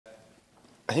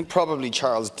I think probably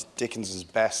Charles Dickens's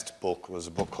best book was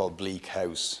a book called Bleak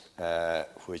House,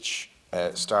 which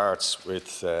starts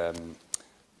with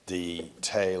the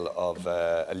tale of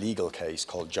a legal case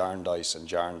called Jarndyce and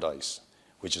Jarndyce,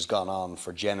 which has gone on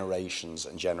for generations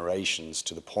and generations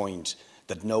to the point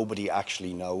that nobody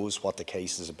actually knows what the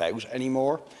case is about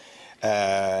anymore.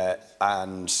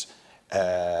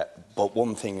 But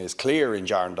one thing is clear in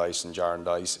Jarndyce and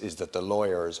Jarndyce is that the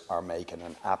lawyers are making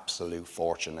an absolute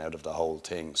fortune out of the whole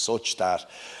thing, such that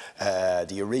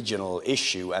the original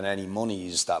issue and any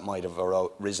monies that might have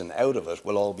arisen out of it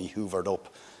will all be hoovered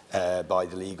up by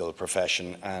the legal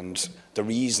profession, and the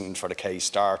reason for the case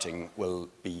starting will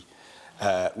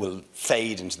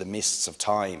fade into the mists of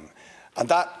time. And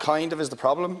that kind of is the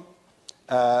problem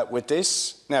with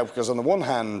this. Now, because on the one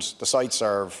hand, the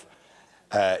site-serve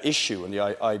issue and the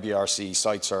IBRC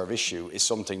site-serve issue is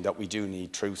something that we do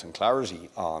need truth and clarity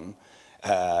on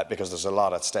because there's a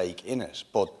lot at stake in it.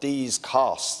 But these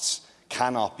costs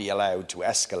cannot be allowed to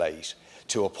escalate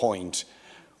to a point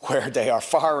where they are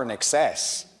far in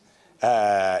excess,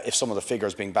 if some of the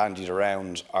figures being bandied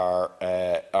around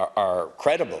are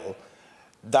credible,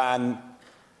 than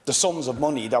the sums of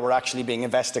money that were actually being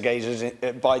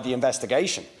investigated by the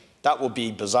investigation. That would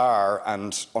be bizarre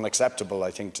and unacceptable, I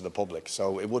think, to the public.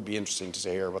 So it would be interesting to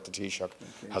hear what the Taoiseach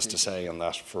has to say on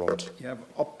that front. You have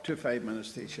up to 5 minutes,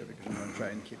 Taoiseach, because I'm going to try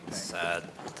and keep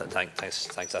time.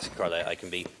 Thanks, Asking Carl. I can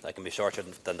be shorter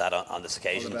than that on this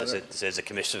occasion. This is a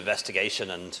commission investigation,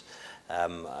 and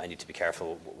I need to be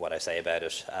careful what I say about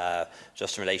it.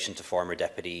 Just in relation to former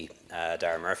Deputy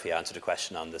Darragh Murphy, I answered a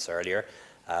question on this earlier,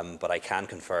 but I can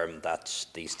confirm that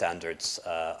the Standards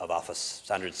of Office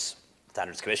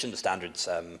Commission, the Standards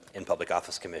in Public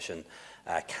Office Commission,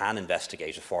 can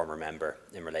investigate a former member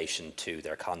in relation to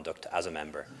their conduct as a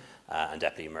member. And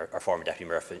former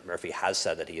Deputy Murphy has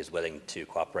said that he is willing to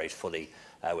cooperate fully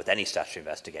with any statutory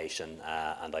investigation,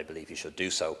 and I believe he should do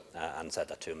so, and said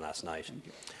that to him last night.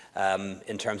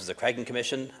 In terms of the Creggan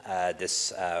Commission,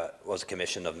 this was a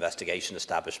commission of investigation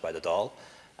established by the Dáil.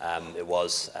 It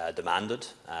was demanded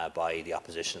by the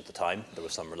opposition at the time. There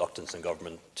was some reluctance in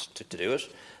government to do it,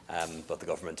 but the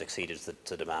government acceded to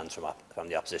the demands from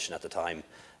the opposition at the time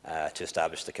to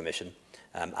establish the commission.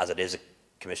 As it is a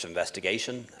commission of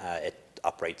investigation, it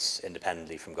operates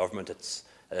independently from government. It's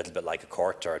a little bit like a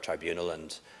court or a tribunal,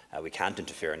 and we can't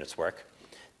interfere in its work.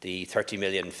 The 30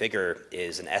 million figure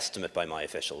is an estimate by my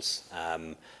officials,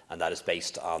 and that is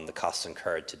based on the costs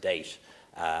incurred to date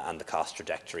and the cost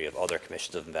trajectory of other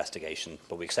commissions of investigation,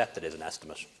 but we accept it is an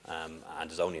estimate and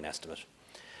is only an estimate.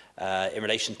 In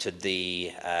relation to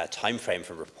the time frame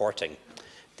for reporting,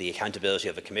 the accountability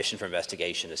of a commission for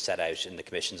investigation is set out in the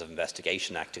Commissions of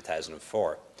Investigation Act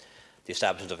 2004. The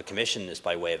establishment of a commission is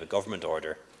by way of a government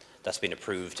order that's been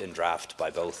approved in draft by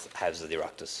both houses of the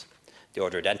Oireachtas. The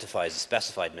order identifies a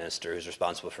specified minister who is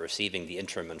responsible for receiving the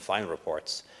interim and final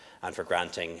reports and for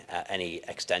granting any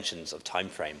extensions of time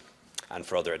frame and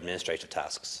for other administrative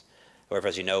tasks. However,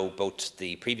 as you know, both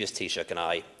the previous Taoiseach and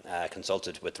I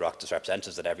consulted with the Oireachtas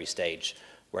representatives at every stage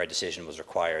where a decision was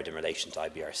required in relation to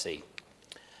IBRC.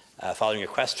 Following a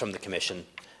request from the Commission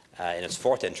in its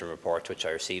fourth interim report, which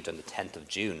I received on the 10th of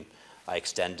June, I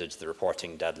extended the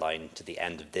reporting deadline to the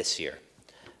end of this year.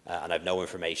 And I have no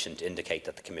information to indicate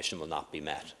that the Commission will not be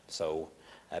met. So,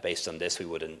 based on this, we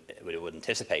would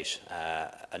anticipate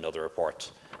another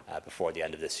report before the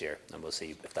end of this year, and we'll see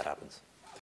if that happens.